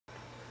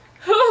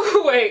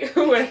Wait.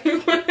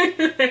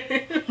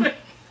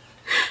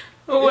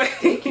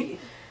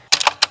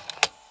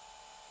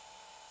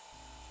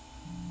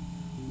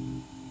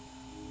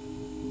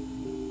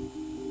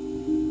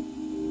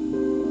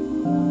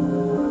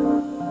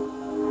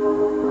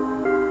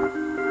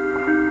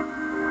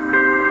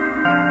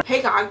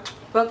 Hey guys,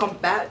 welcome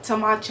back to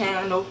my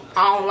channel.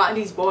 I don't like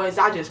these boys,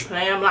 I just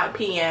play them like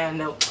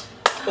piano.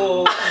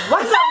 Oh,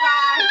 what's up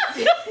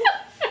guys?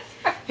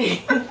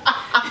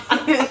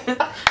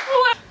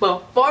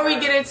 Before we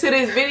get into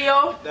this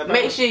video,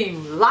 make sure you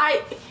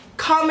like,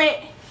 comment,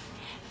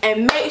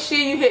 and make sure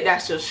you hit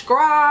that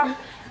subscribe,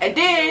 and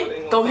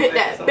then go hit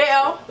that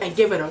bell and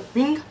give it a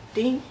ring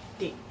ding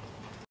ding.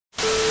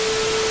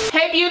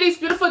 Hey beauties,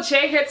 beautiful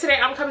Jay here.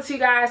 Today I'm coming to you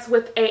guys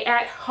with a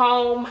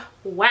at-home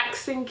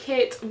waxing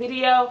kit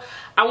video.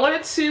 I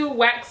wanted to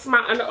wax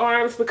my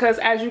underarms because,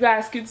 as you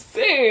guys can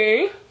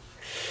see,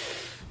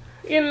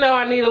 you know,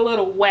 I need a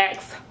little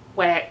wax.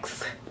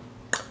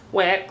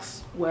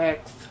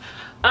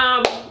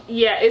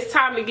 Yeah, it's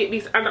time to get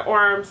these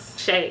underarms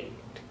shaved.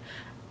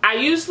 I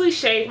usually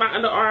shave my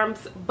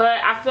underarms,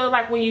 but I feel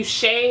like when you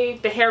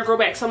shave, the hair grow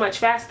back so much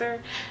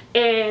faster,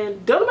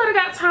 and don't nobody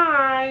got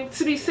time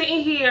to be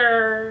sitting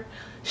here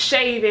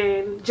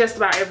shaving just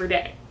about every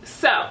day.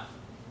 So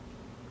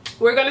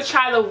we're gonna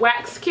try the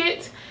wax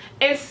kit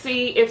and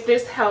see if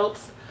this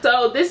helps.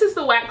 So this is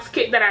the wax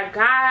kit that I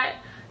got.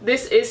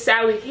 This is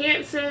Sally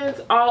Hansen's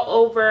all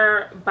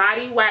over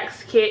body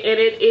wax kit, and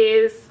it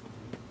is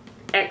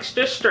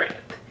extra strength.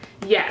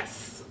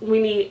 Yes, we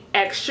need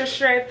extra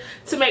strength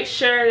to make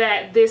sure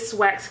that this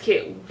wax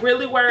kit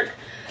really works.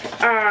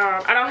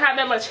 I don't have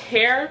that much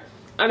hair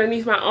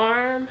underneath my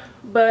arm,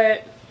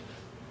 but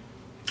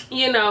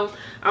you know,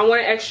 I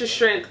want extra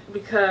strength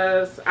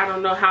because I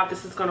don't know how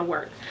this is gonna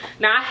work.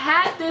 Now, I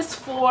had this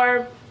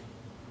for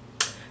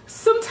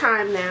some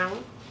time now.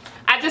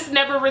 I just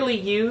never really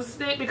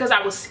used it because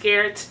I was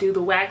scared to do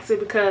the waxing,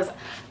 because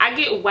I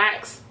get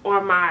wax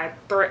on my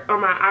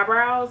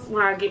eyebrows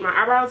when I get my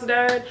eyebrows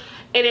done,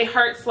 and it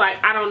hurts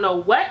like I don't know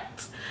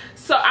what.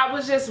 So I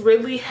was just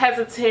really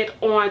hesitant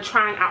on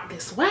trying out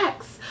this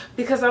wax,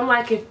 because I'm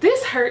like, if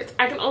this hurts,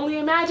 I can only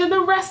imagine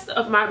the rest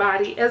of my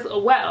body as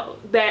well,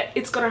 that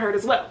it's gonna hurt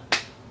as well.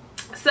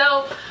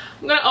 So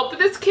I'm gonna open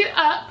this kit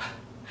up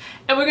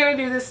and we're gonna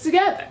do this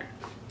together.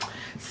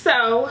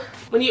 So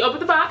when you open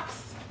the box,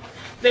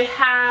 they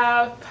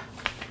have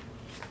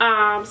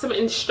some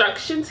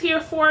instructions here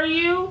for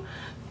you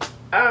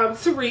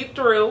to read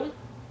through.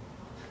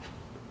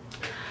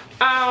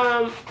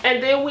 And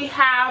then we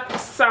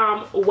have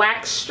some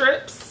wax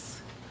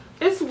strips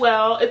as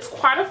well. It's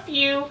quite a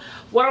few.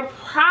 What I'm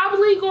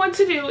probably going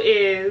to do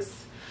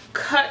is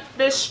cut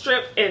this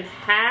strip in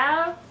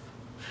half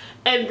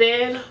and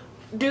then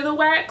do the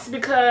wax,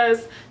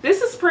 because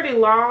this is pretty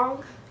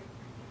long.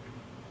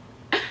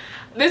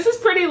 This is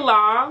pretty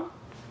long,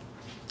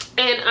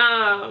 and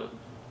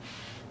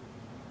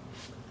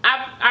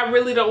I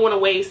really don't want to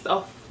waste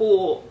a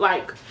full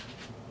like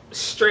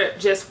strip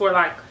just for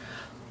like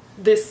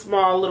this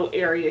small little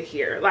area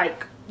here.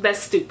 Like, that's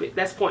stupid,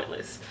 that's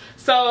pointless.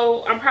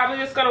 So I'm probably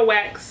just gonna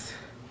wax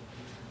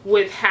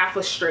with half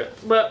a strip,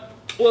 but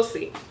we'll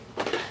see.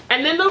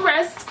 And then the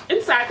rest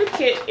inside the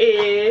kit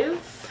is,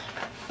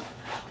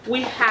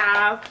 we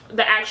have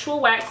the actual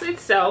wax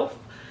itself.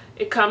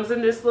 It comes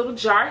in this little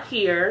jar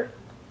here,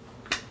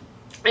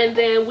 and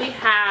then we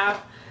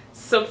have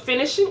some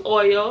finishing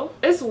oil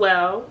as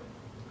well.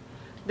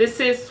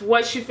 This is,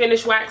 once you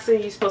finish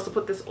waxing, you're supposed to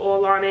put this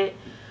oil on it.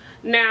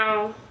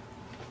 Now,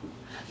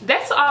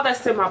 that's all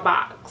that's in my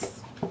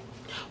box.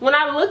 When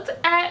I looked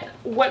at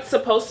what's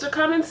supposed to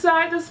come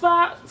inside this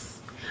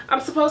box,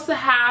 I'm supposed to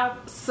have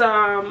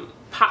some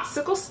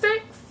popsicle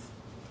sticks,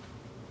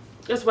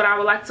 is what I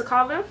would like to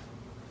call them.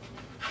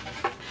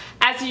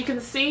 As you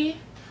can see,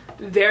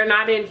 they're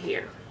not in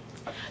here.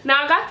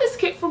 Now, I got this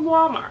kit from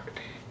Walmart.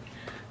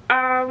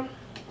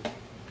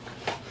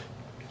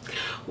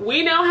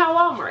 We know how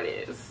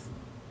Walmart is.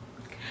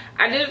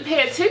 I didn't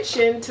pay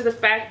attention to the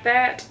fact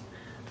that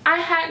I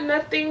had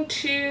nothing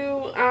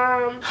to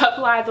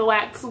apply the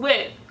wax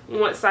with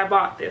once I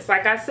bought this.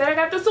 Like I said, I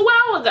got this a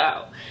while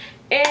ago,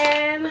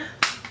 and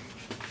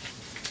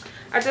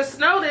I just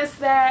noticed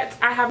that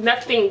I have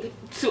nothing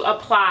to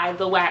apply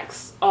the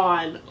wax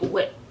on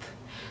with.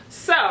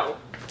 So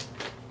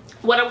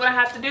what I'm gonna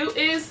have to do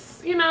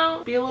is, you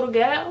know, be a little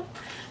ghetto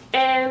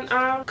and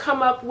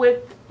come up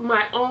with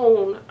my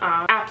own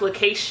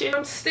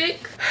application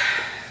stick,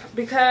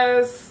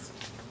 because,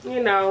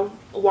 you know,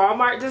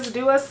 Walmart just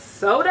do us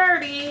so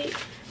dirty,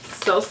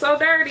 so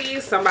dirty.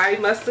 Somebody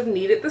must have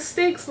needed the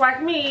sticks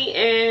like me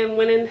and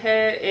went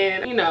ahead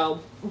and, you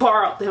know,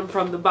 borrowed them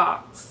from the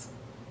box.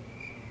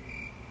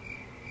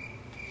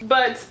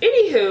 But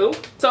anywho,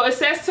 so it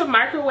says to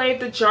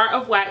microwave the jar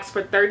of wax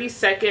for 30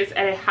 seconds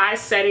at a high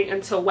setting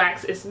until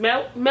wax is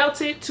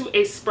melted to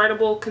a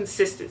spreadable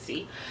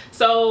consistency.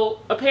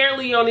 So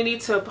apparently you only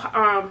need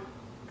to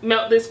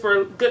melt this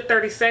for a good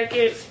 30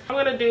 seconds. What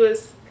I'm gonna do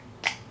is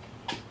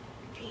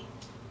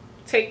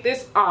take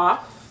this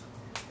off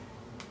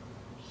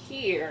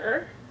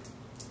here.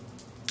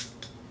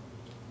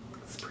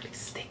 It's pretty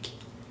sticky.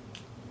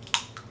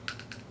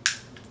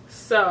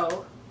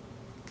 So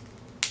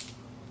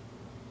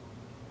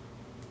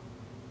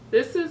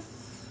this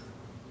is,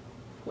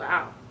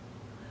 wow,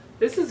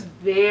 this is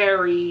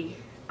very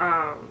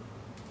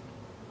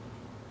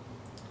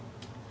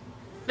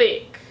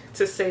thick,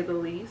 to say the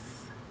least.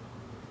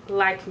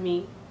 Like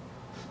me.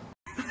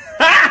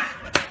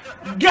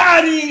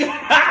 Got him!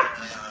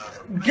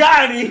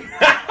 Got him!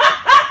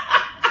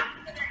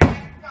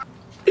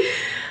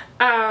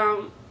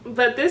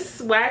 But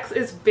this wax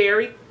is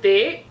very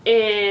thick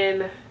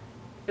and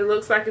it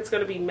looks like it's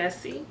gonna be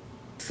messy.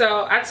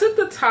 So I took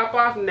the top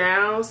off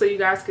now so you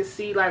guys can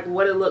see like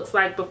what it looks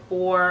like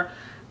before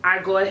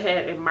I go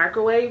ahead and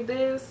microwave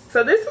this.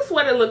 So this is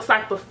what it looks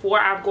like before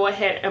I go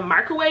ahead and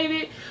microwave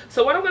it.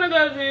 So what I'm gonna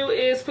go do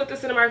is put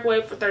this in the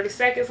microwave for 30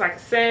 seconds like I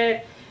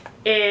said,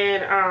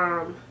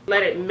 and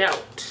let it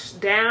melt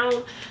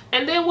down,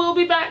 and then we'll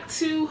be back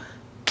to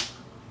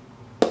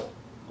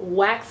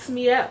wax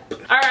me up.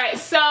 All right,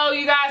 so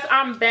you guys,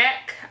 I'm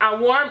back. I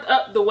warmed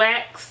up the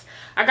wax.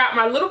 I got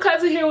my little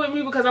cousin here with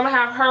me because I'm gonna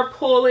have her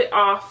pull it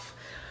off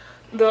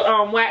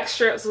the wax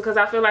strips because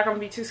I feel like I'm gonna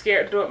be too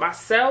scared to do it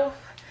myself.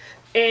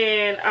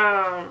 And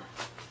I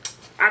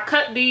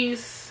cut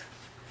these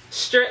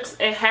strips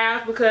in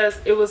half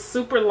because it was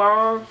super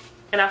long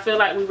and I feel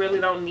like we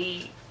really don't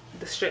need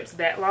the strips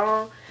that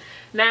long.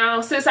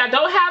 Now since I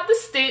don't have the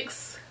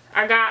sticks,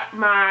 I got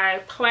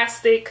my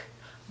plastic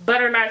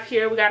butter knife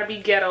here. We got to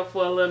be ghetto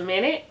for a little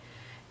minute,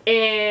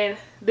 and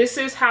this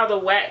is how the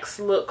wax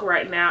look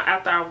right now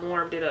after I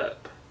warmed it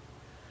up.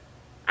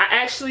 I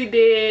actually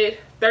did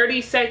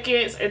 30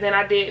 seconds and then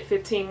I did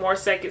 15 more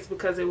seconds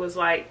because it was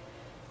like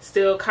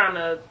still kind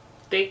of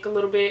thick a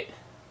little bit,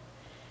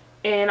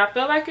 and I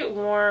feel like it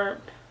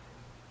warmed.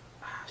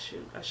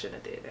 Shoot, I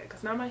shouldn't have did that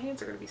because now my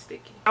hands are gonna be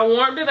sticky. I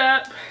warmed it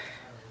up,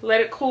 let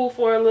it cool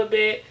for a little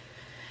bit,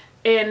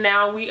 and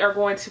now we are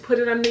going to put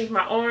it underneath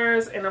my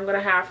arms and I'm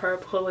gonna have her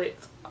pull it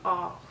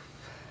off.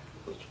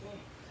 Which way?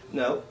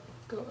 No.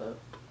 Go up.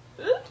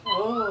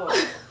 Oh.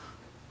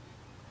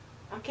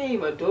 I can't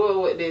even do it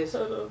with this.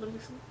 Hold on, let me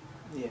see.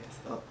 Yes,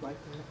 up like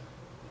that.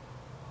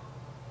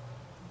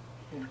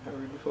 And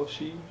hurry before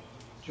she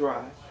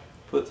dry.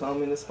 Put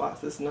some in the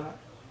spots that's not.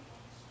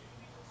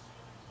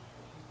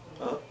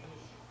 Up,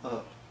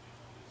 up.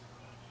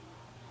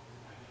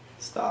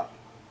 Stop.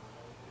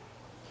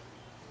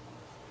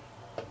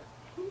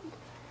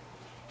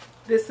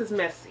 This is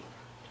messy.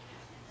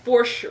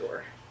 For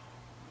sure.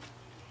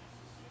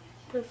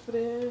 Press it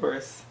in.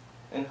 Press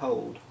and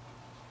hold.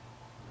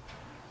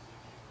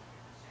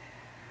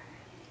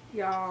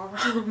 Y'all,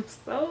 I'm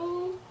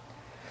so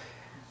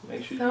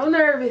Make sure so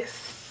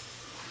nervous.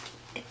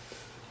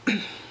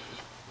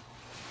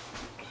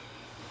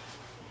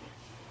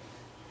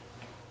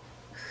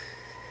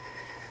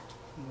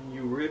 when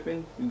you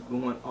ripping, you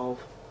going off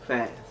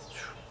fast.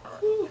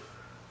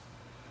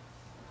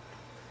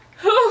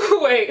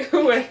 Wait.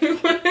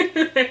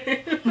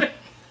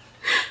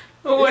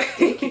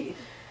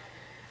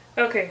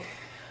 Okay.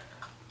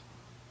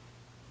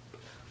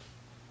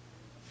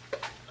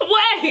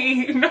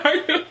 Wait. No.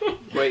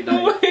 Wait,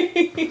 no.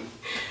 Wait.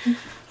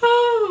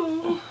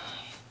 Oh.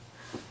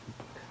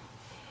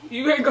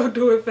 You ain't gonna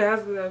do it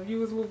fast enough. You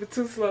was moving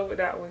too slow with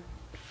that one.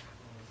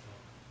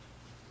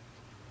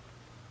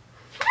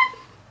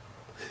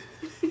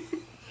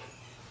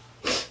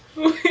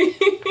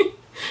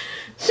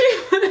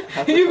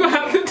 You gonna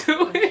have to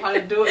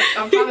do it.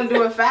 I'm trying to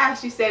do it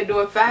fast. She said do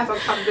it fast. I'm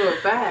trying to do it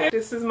fast.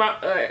 This is my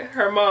aunt,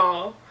 her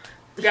mom.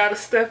 Gotta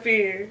step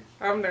in.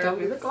 I'm nervous. What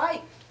do we look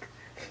like?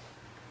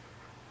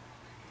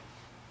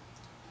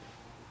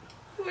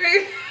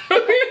 Wait.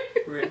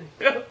 Ready?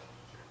 Go.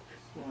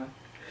 1,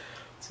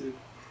 2,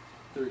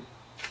 3.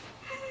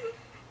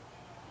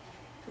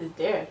 It's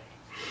there.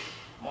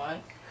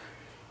 1,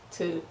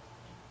 2,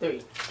 3. No,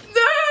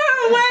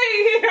 wait.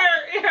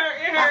 It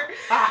hurt.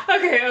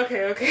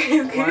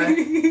 Okay. What?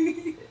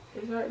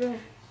 It's right there.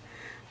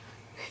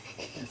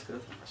 That's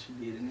because she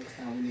did it. Next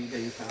time we need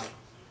baby powder.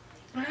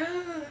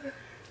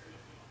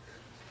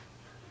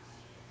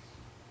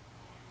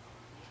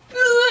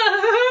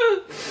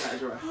 It's not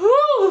dry.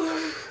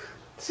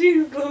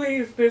 Jeez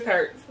Louise, this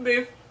hurts.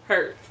 This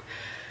hurts.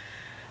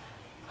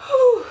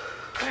 Oh,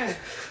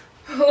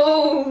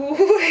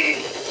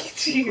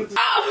 jeez.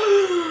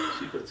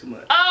 She put too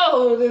much.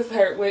 Oh, this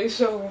hurt. Wait,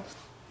 show them.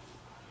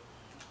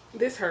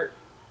 This hurt.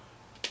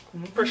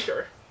 For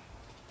sure.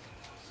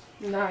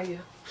 Naya.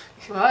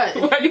 What?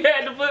 Why you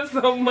had to put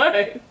so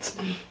much?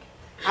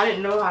 I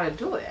didn't know how to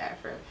do it at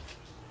first.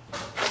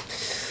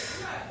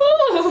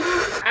 Ooh.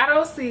 I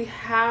don't see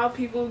how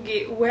people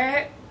get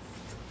waxed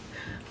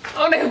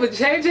on that with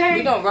JJ.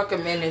 We don't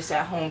recommend this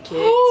at home,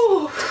 kids.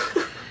 Ooh.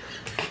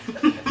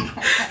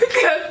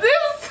 Because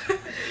this,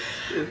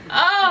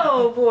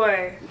 oh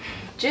boy.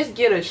 Just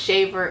get a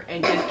shaver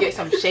and just get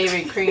some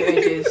shaving cream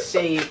and just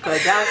shave.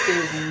 Because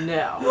downstairs,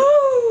 no.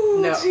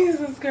 Ooh, No.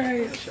 Jesus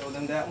Christ. Show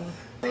them that one.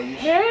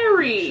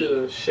 Harry.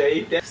 Should have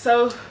shaved that.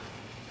 So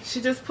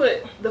She just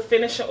put the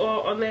finisher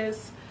oil on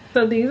this.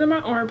 So these are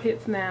my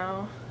armpits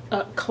now,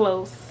 up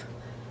close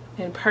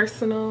and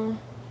personal.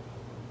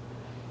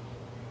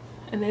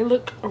 And they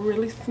look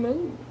really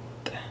smooth.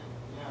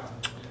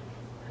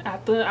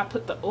 After I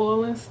put the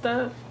oil and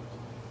stuff.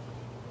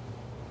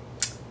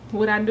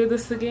 Would I do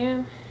this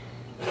again?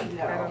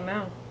 No. I don't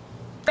know.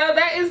 So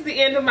that is the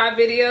end of my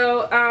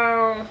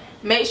video.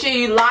 Make sure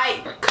you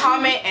like,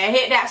 comment, and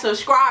hit that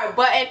subscribe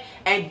button,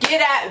 and get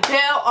that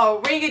bell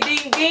or ring a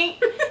ding ding,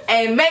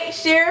 and make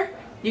sure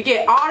you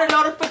get all the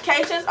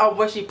notifications of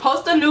when she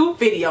posts a new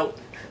video.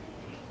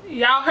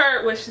 Y'all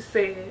heard what she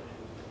said.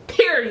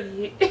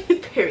 Period.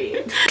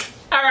 Period.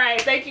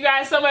 Alright, thank you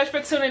guys so much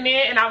for tuning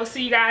in, and I will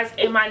see you guys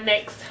in my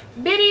next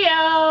video.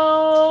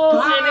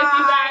 Bye. And if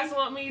you guys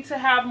want me to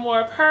have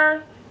more of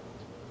her,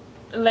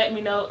 let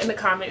me know in the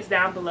comments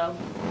down below.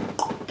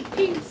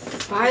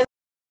 Peace. Bye.